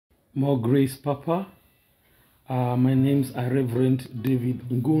More grace, Papa. My name's Reverend David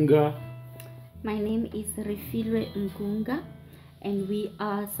Ngunga. My name is Refilwe Ngunga, and we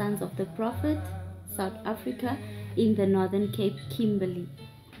are Sons of the Prophet, South Africa, in the Northern Cape, Kimberley.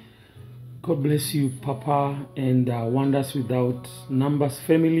 God bless you, Papa, and Wonders Without Numbers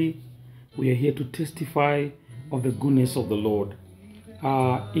family. We are here to testify of the goodness of the Lord.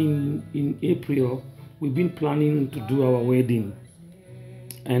 In April, we've been planning to do our wedding,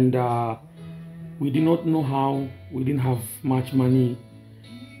 and we did not know how. We didn't have much money,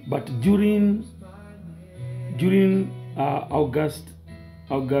 but during August,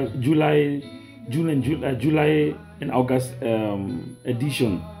 July and August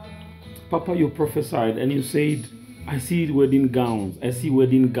edition, Papa, you prophesied and you said, I see wedding gowns. I see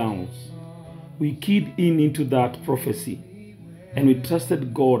wedding gowns. We keyed into that prophecy and we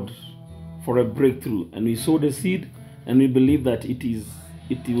trusted God for a breakthrough, and we sowed the seed and we believe that it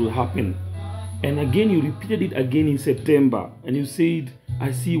will happen. And again, you repeated it again in September and you said,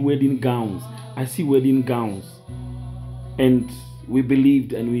 I see wedding gowns. I see wedding gowns. And we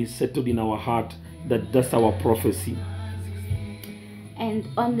believed and we settled in our heart that that's our prophecy. And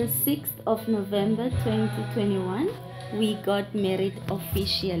on the 6th of November 2021, we got married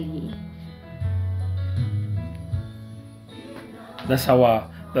officially. That's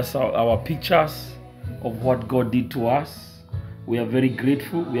our pictures of what God did to us. We are very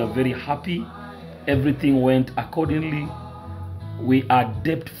grateful. We are very happy. Everything went accordingly. We are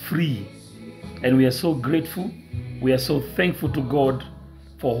debt free, and we are so grateful. We are so thankful to God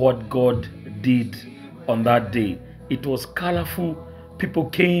for what God did on that day. It was colorful. People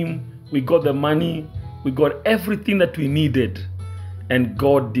came. We got the money. We got everything that we needed, and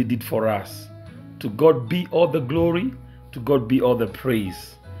God did it for us. To God be all the glory. To God be all the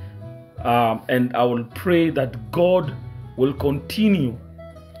praise. And I will pray that God will continue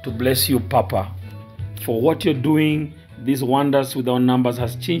to bless you, Papa, for what you're doing. These Wonders Without Numbers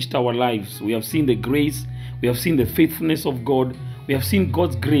has changed our lives. We have seen the grace. We have seen the faithfulness of God. We have seen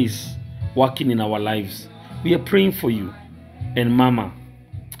God's grace working in our lives. We are praying for you. And Mama,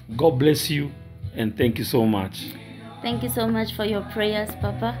 God bless you and thank you so much. Thank you so much for your prayers,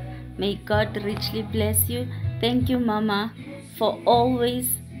 Papa. May God richly bless you. Thank you, Mama, for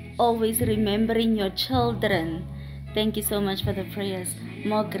always remembering your children. Thank you so much for the prayers.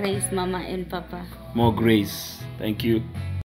 More grace, Mama and Papa. More grace. Thank you.